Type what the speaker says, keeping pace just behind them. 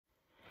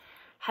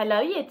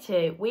Hello Year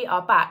 2, we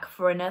are back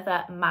for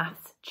another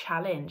maths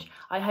challenge.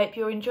 I hope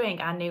you're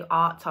enjoying our new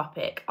art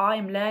topic.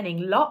 I'm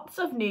learning lots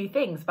of new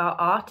things about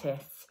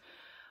artists.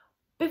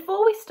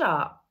 Before we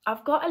start,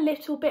 I've got a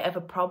little bit of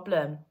a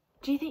problem.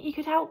 Do you think you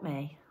could help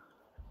me?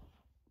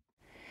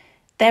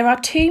 There are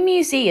two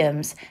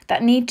museums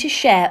that need to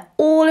share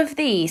all of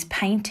these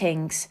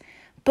paintings,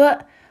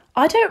 but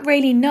I don't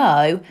really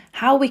know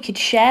how we could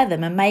share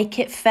them and make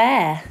it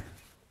fair.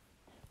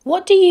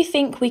 What do you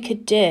think we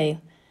could do?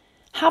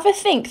 Have a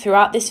think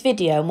throughout this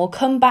video and we'll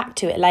come back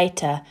to it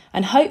later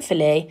and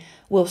hopefully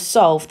we'll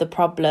solve the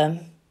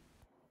problem.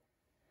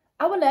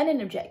 Our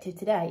learning objective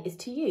today is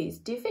to use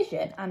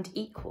division and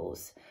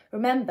equals.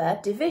 Remember,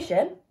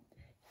 division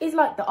is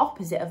like the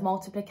opposite of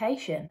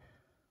multiplication.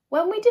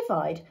 When we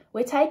divide,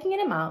 we're taking an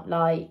amount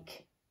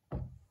like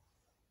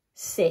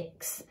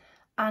 6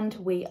 and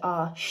we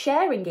are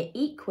sharing it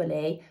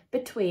equally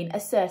between a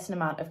certain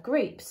amount of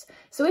groups.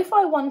 So if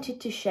I wanted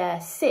to share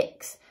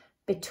 6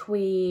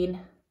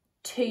 between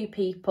 2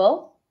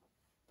 people,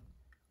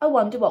 I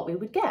wonder what we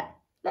would get.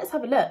 Let's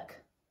have a look.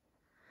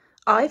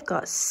 I've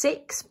got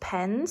 6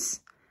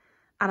 pens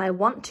and I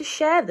want to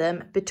share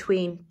them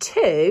between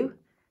 2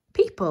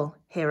 people.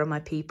 Here are my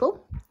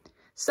people.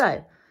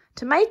 So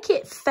to make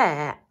it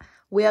fair,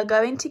 we are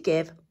going to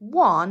give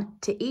 1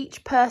 to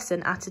each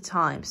person at a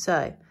time.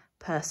 So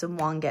person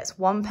 1 gets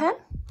 1 pen,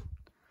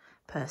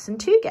 person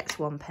 2 gets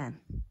 1 pen,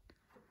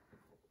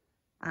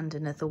 and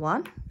another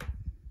one,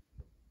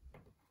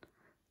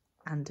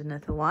 and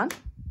another one.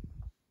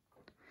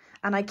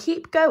 And I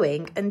keep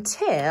going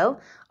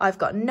until I've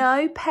got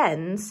no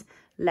pens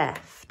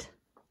left.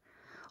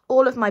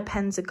 All of my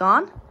pens are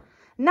gone.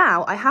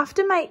 Now I have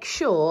to make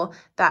sure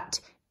that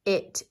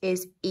it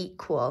is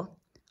equal.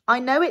 I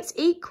know it's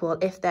equal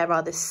if there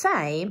are the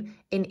same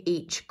in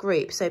each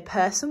group. So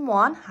person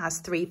 1 has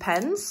 3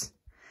 pens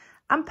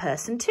and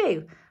person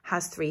 2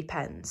 has 3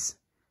 pens.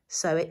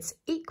 So it's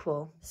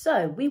equal.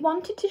 So we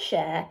wanted to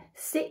share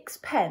 6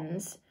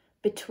 pens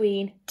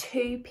between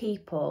 2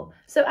 people.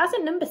 So as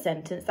a number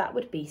sentence, that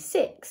would be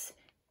 6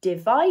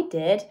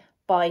 divided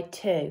by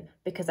 2,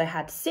 because I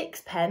had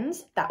 6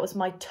 pens, that was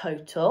my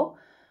total.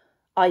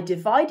 I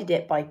divided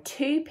it by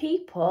 2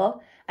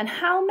 people, and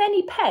how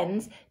many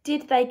pens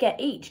did they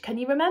get each? Can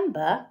you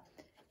remember?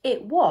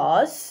 It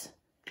was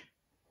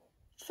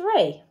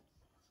 3.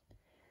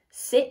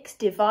 6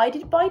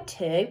 divided by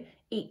 2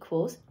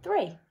 equals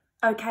 3.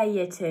 Okay,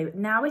 Year 2,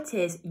 now it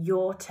is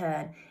your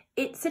turn.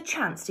 It's a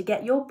chance to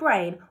get your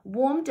brain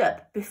warmed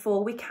up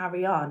before we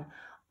carry on.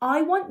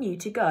 I want you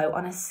to go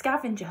on a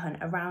scavenger hunt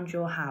around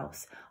your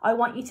house. I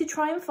want you to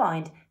try and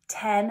find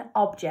 10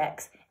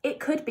 objects.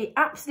 It could be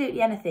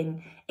absolutely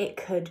anything. It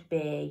could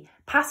be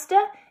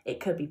pasta,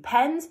 it could be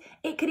pens,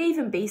 it could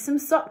even be some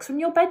socks from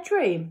your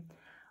bedroom.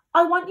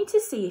 I want you to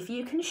see if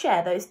you can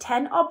share those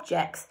 10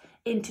 objects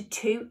into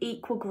 2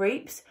 equal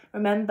groups.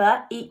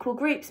 Remember, equal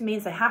groups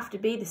means they have to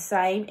be the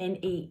same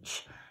in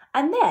each.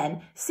 And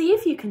then see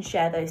if you can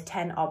share those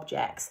 10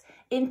 objects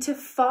into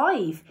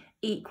 5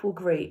 equal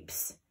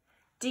groups.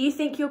 Do you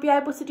think you'll be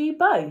able to do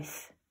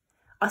both?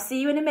 I'll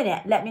see you in a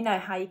minute. Let me know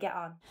how you get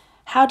on.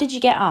 How did you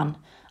get on?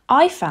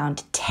 I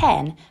found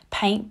 10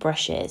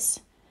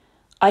 paintbrushes.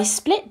 I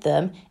split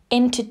them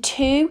into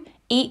 2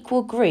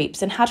 equal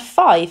groups and had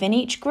 5 in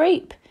each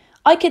group.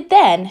 I could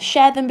then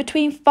share them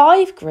between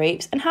 5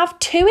 groups and have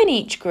 2 in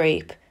each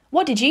group.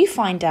 What did you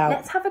find out?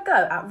 Let's have a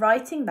go at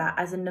writing that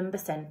as a number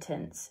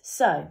sentence.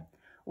 So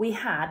we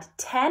had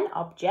 10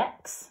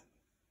 objects.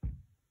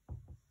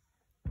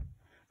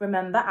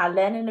 Remember our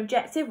learning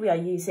objective, we are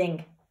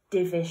using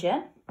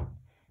division.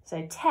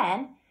 So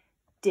 10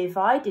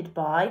 divided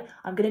by,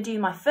 I'm going to do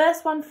my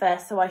first one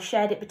first, so I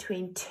shared it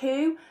between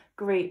 2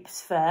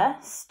 groups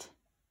first.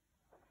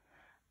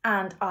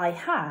 And I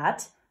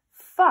had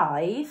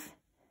 5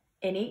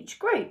 in each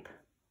group.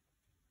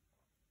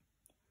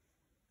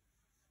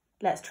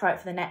 Let's try it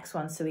for the next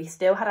one. So we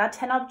still had our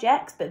 10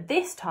 objects, but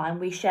this time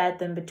we shared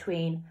them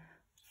between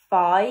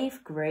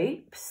 5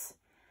 groups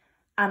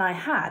and I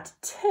had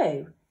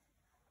 2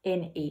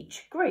 in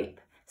each group.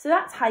 So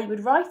that's how you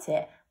would write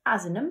it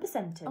as a number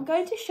sentence. I'm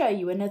going to show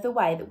you another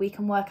way that we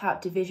can work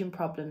out division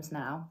problems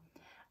now.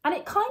 And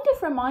it kind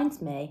of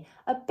reminds me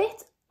a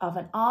bit of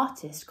an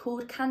artist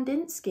called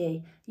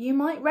Kandinsky. You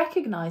might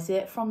recognise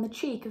it from the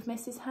cheek of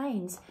Mrs.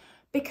 Haynes,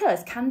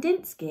 because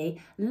Kandinsky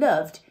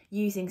loved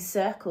using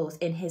circles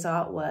in his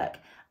artwork,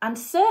 and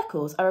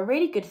circles are a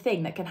really good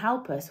thing that can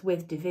help us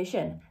with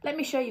division. Let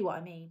me show you what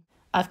I mean.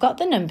 I've got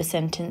the number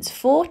sentence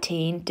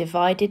 14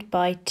 divided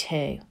by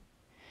 2.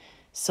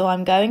 So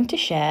I'm going to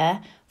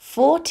share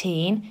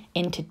 14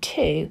 into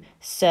 2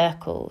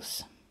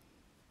 circles.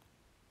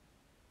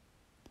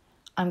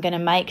 I'm going to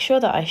make sure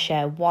that I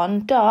share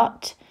 1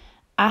 dot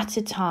at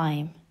a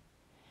time,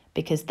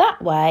 because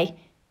that way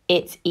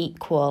it's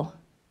equal.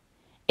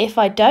 If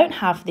I don't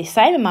have the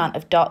same amount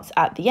of dots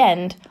at the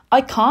end,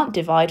 I can't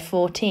divide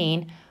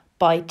 14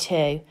 by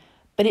 2.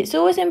 But it's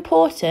always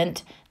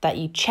important that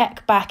you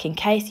check back in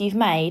case you've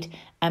made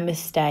a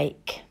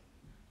mistake.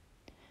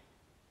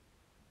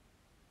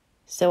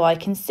 So I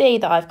can see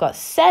that I've got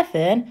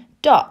 7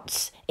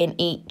 dots in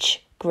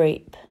each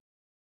group.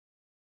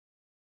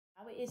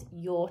 Now it is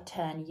your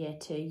turn, Year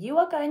 2. You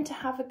are going to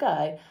have a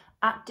go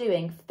at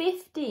doing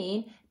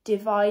 15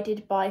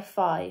 divided by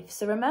 5.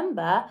 So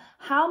remember,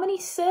 how many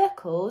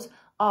circles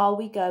are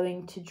we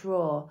going to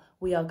draw?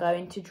 We are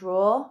going to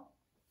draw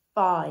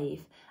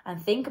 5.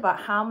 And think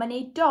about how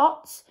many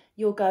dots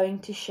you're going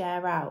to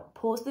share out.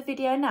 Pause the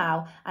video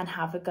now and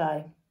have a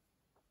go.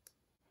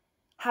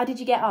 How did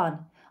you get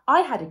on?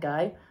 I had a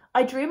go.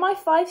 I drew my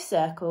 5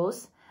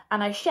 circles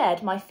and I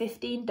shared my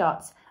 15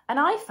 dots, and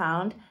I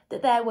found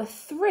that there were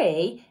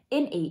 3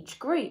 in each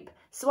group.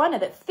 So I know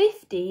that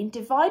 15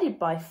 divided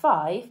by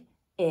 5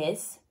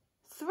 is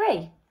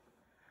 3.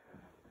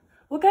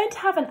 We're going to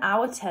have an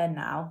hour turn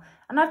now,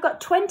 and I've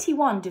got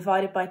 21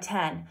 divided by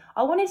 10.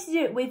 I wanted to do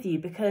it with you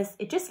because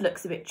it just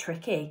looks a bit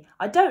tricky.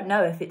 I don't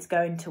know if it's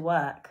going to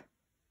work.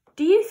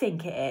 Do you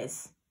think it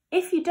is?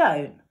 If you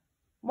don't,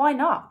 why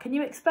not? Can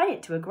you explain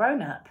it to a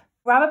grown-up?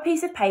 Grab a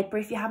piece of paper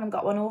if you haven't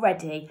got one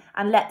already,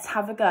 and let's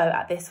have a go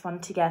at this one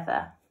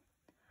together.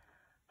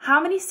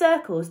 How many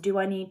circles do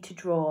I need to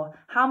draw?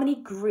 How many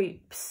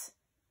groups?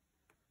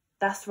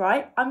 That's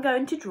right, I'm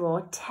going to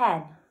draw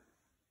 10.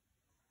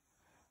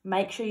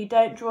 Make sure you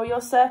don't draw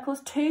your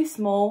circles too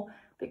small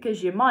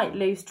because you might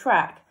lose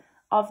track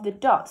of the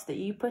dots that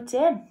you put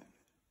in.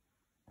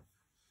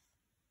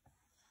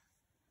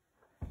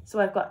 So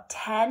I've got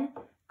 10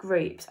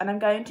 groups and I'm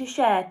going to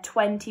share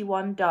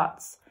 21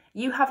 dots.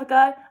 You have a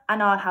go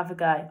and I'll have a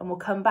go, and we'll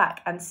come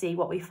back and see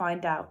what we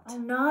find out. Oh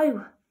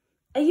no,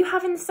 are you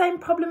having the same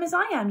problem as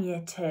I am,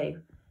 Year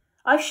 2?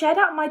 I've shared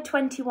out my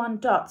 21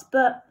 dots,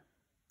 but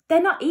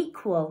they're not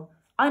equal.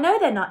 I know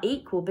they're not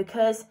equal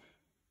because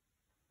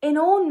in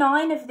all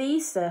 9 of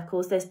these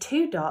circles, there's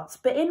 2 dots,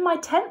 but in my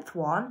 10th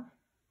one,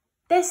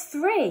 there's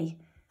 3.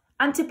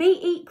 And to be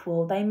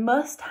equal, they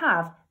must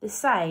have the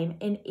same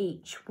in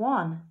each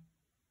one.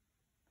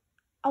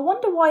 I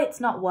wonder why it's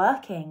not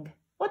working.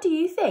 What do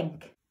you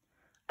think?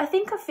 I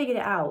think I've figured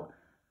it out.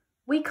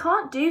 We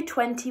can't do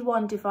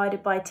 21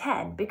 divided by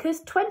 10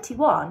 because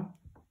 21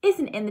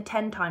 isn't in the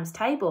 10 times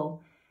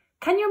table.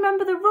 Can you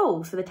remember the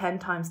rules for the 10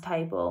 times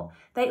table?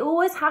 They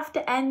always have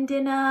to end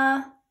in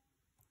a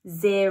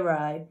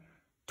 0.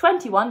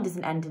 21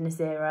 doesn't end in a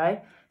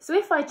 0. So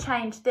if I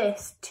change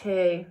this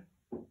to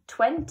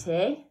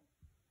 20,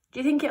 do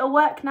you think it'll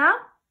work now?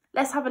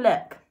 Let's have a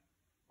look.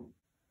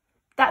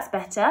 That's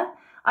better.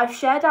 I've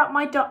shared out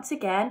my dots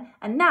again,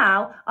 and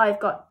now I've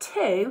got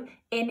 2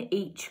 in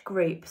each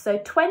group. So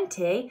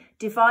 20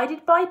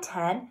 divided by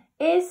 10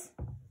 is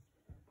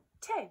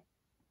 2.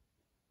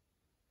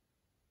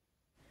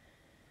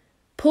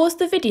 Pause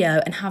the video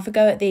and have a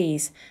go at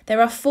these. There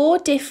are 4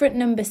 different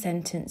number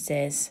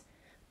sentences,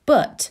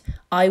 but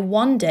I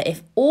wonder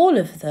if all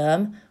of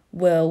them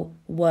will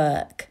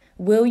work.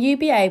 Will you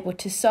be able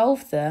to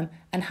solve them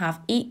and have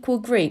equal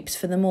groups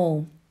for them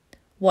all?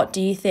 What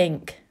do you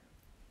think?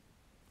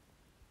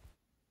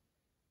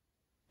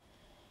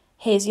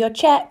 Here's your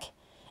check.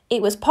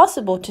 It was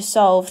possible to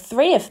solve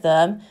 3 of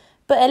them,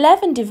 but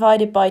 11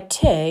 divided by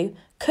 2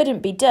 couldn't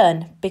be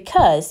done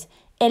because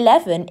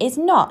 11 is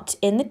not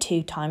in the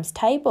 2 times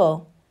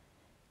table.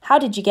 How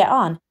did you get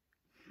on?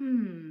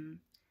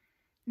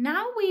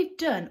 Now we've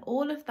done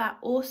all of that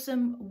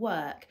awesome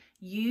work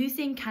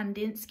using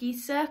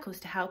Kandinsky's circles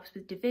to help us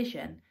with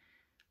division,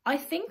 I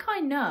think I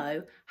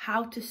know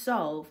how to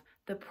solve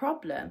the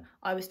problem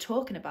I was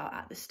talking about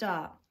at the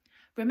start.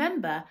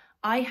 Remember,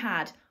 I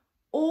had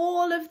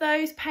all of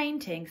those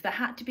paintings that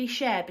had to be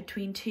shared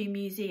between 2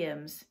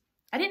 museums.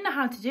 I didn't know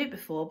how to do it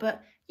before,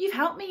 but you've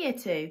helped me, Year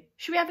 2.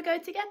 Should we have a go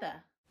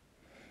together?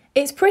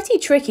 It's pretty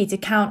tricky to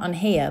count on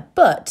here,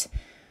 but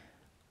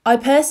I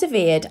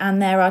persevered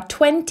and there are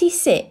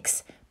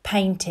 26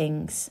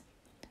 paintings.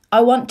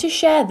 I want to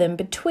share them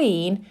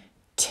between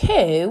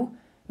 2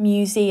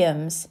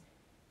 museums.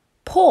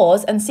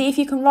 Pause and see if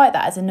you can write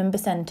that as a number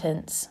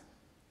sentence.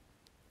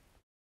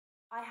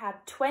 I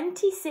had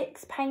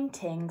 26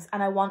 paintings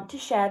and I want to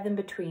share them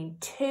between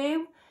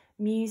 2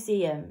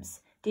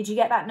 museums. Did you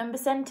get that number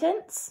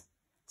sentence?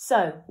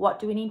 So what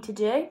do we need to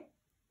do?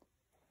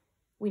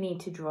 We need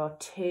to draw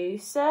 2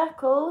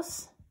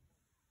 circles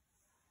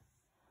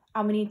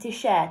and we need to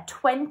share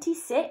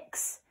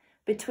 26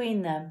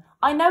 between them.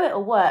 I know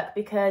it'll work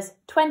because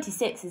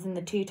 26 is in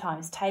the 2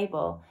 times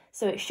table,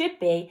 so it should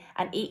be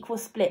an equal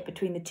split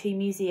between the 2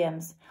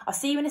 museums. I'll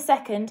see you in a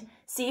second,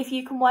 see if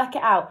you can work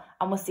it out,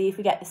 and we'll see if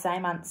we get the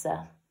same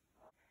answer.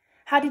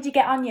 How did you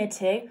get on, Year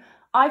 2?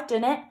 I've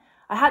done it.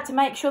 I had to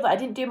make sure that I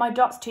didn't do my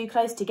dots too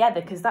close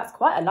together because that's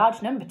quite a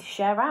large number to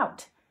share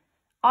out.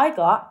 I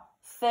got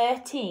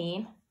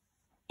 13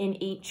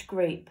 in each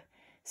group.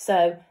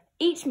 So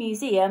each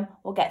museum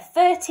will get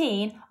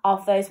 13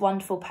 of those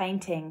wonderful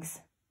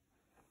paintings.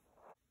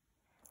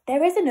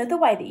 There is another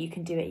way that you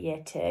can do it,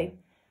 Year 2.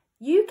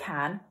 You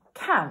can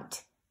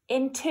count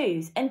in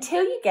 2s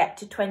until you get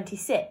to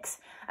 26,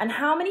 and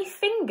how many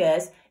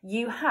fingers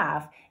you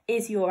have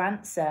is your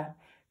answer.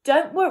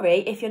 Don't worry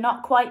if you're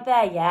not quite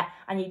there yet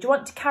and you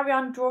want to carry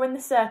on drawing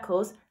the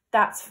circles,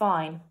 that's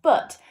fine.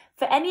 But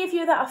for any of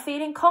you that are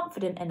feeling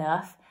confident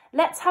enough,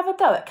 let's have a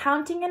go at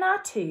counting in our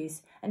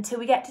 2s until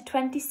we get to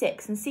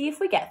 26 and see if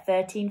we get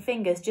 13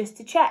 fingers just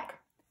to check.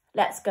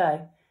 Let's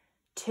go.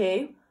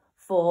 2,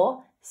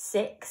 4,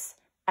 6,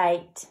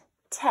 8,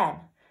 10,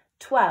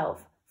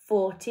 12,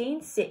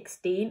 14,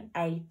 16,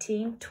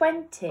 18,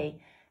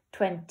 20,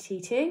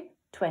 22,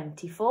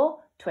 24,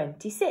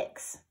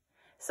 26.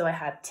 So I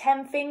had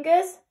 10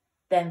 fingers,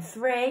 then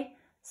 3.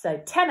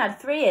 So 10 add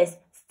 3 is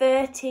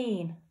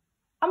 13.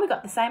 And we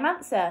got the same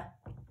answer.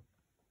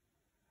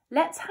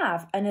 Let's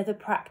have another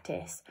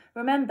practice.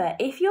 Remember,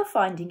 if you're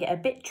finding it a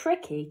bit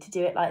tricky to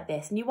do it like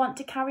this and you want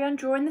to carry on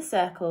drawing the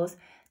circles,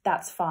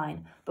 that's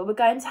fine. But we're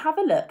going to have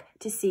a look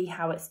to see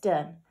how it's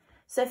done.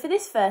 So for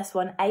this first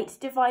one, 8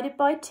 divided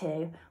by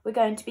 2, we're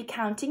going to be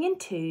counting in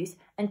 2s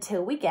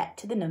until we get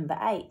to the number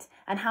 8.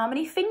 And how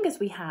many fingers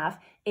we have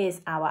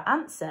is our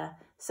answer.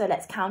 So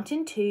let's count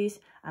in 2s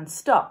and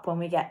stop when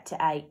we get to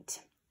 8.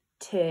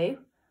 2,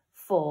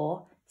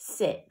 4,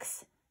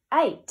 6,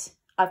 8.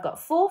 I've got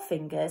 4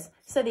 fingers,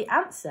 so the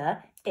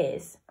answer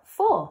is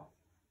 4.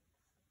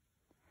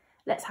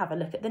 Let's have a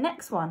look at the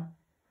next one.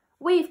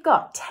 We've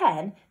got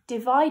 10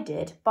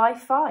 divided by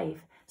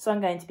 5. So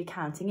I'm going to be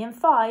counting in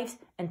 5s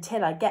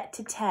until I get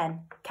to 10.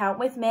 Count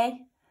with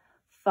me.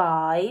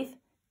 5,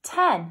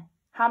 10.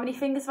 How many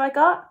fingers have I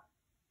got?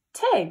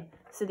 2.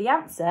 So the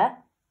answer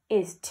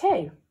is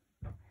 2.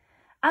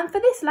 And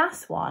for this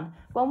last one,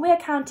 when we're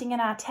counting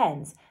in our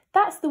 10s,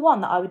 that's the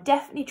one that I would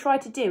definitely try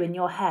to do in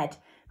your head,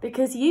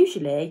 because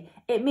usually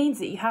it means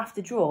that you have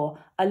to draw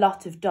a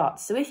lot of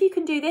dots. So if you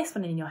can do this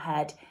one in your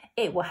head,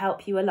 it will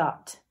help you a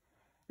lot.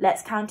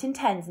 Let's count in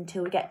 10s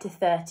until we get to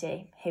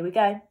 30. Here we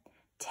go.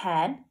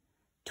 10,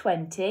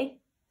 20,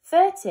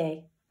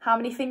 30. How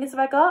many fingers have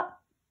I got?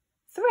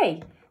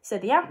 3. So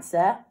the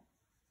answer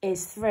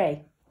is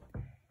 3.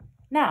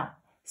 Now,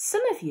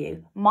 some of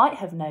you might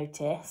have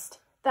noticed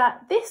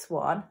that this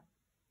one,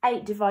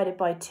 8 divided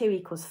by 2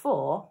 equals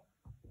 4,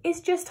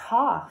 is just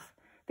half.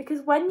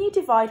 Because when you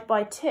divide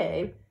by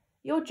 2,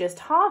 you're just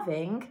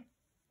halving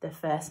the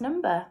first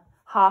number.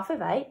 Half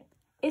of 8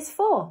 is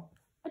 4.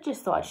 I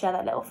just thought I'd share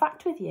that little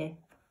fact with you.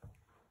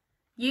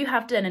 You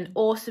have done an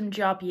awesome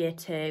job, Year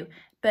 2,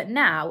 but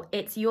now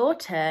it's your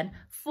turn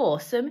for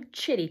some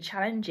chili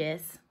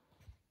challenges.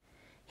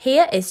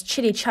 Here is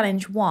chili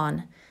challenge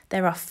 1.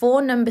 There are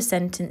 4 number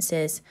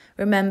sentences.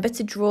 Remember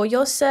to draw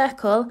your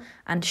circle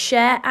and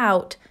share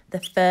out the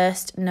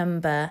first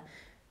number.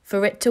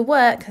 For it to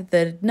work,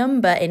 the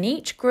number in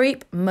each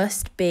group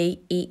must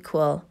be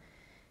equal.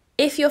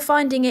 If you're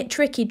finding it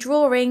tricky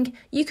drawing,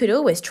 you could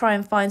always try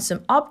and find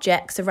some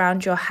objects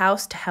around your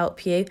house to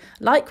help you,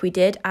 like we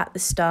did at the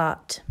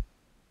start.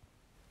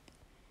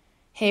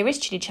 Here is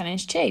chili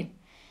challenge 2.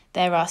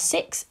 There are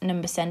 6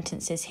 number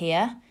sentences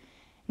here.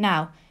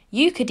 Now,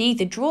 you could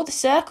either draw the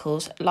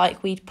circles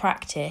like we'd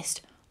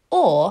practiced,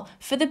 or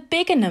for the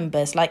bigger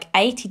numbers like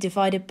 80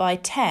 divided by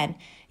 10,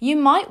 you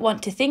might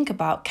want to think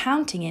about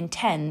counting in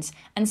 10s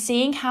and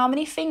seeing how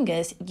many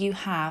fingers you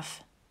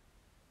have.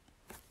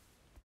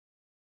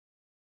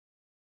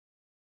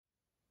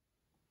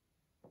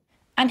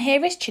 And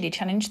here is chili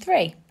challenge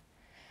 3.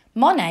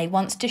 Monet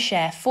wants to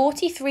share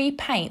 43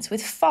 paints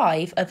with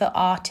 5 other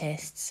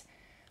artists.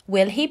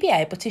 Will he be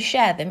able to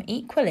share them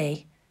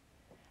equally?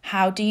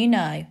 How do you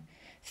know?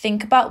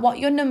 Think about what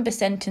your number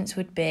sentence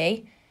would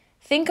be.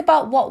 Think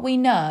about what we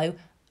know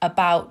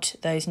about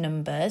those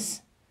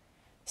numbers.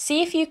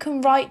 See if you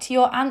can write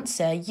your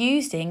answer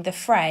using the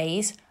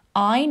phrase,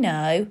 I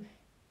know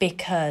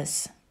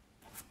because.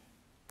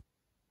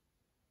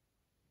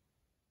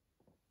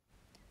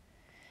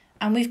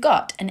 And we've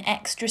got an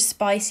extra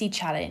spicy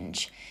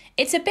challenge.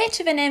 It's a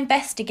bit of an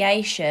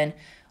investigation.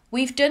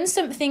 We've done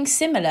something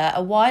similar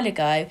a while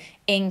ago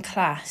in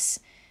class.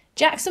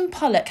 Jackson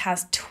Pollock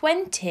has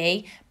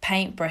 20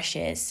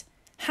 paintbrushes.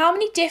 How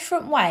many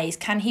different ways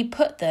can he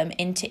put them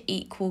into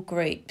equal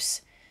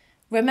groups?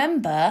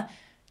 Remember,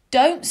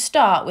 don't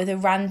start with a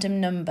random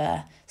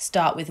number.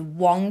 Start with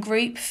one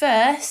group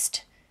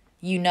first.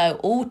 You know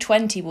all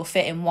 20 will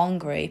fit in one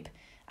group.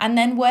 And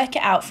then work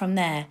it out from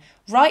there.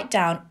 Write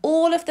down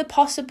all of the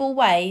possible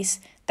ways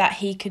that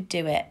he could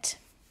do it.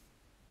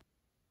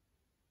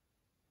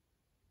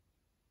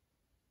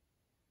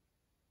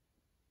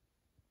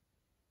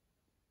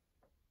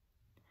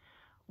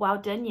 Well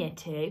done, Year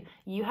 2.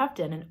 You have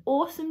done an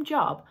awesome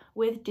job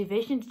with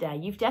division today.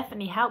 You've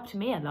definitely helped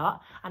me a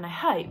lot, and I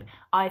hope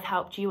I've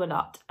helped you a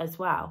lot as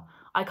well.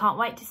 I can't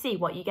wait to see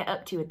what you get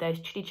up to with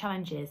those chili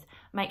challenges.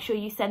 Make sure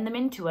you send them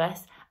in to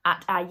us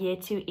at our Year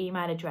 2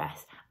 email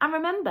address. And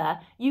remember,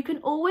 you can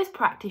always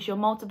practice your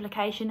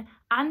multiplication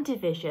and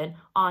division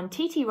on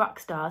TT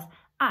Rockstars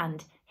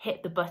and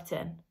hit the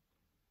button.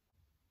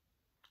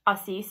 I'll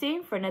see you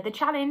soon for another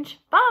challenge.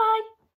 Bye!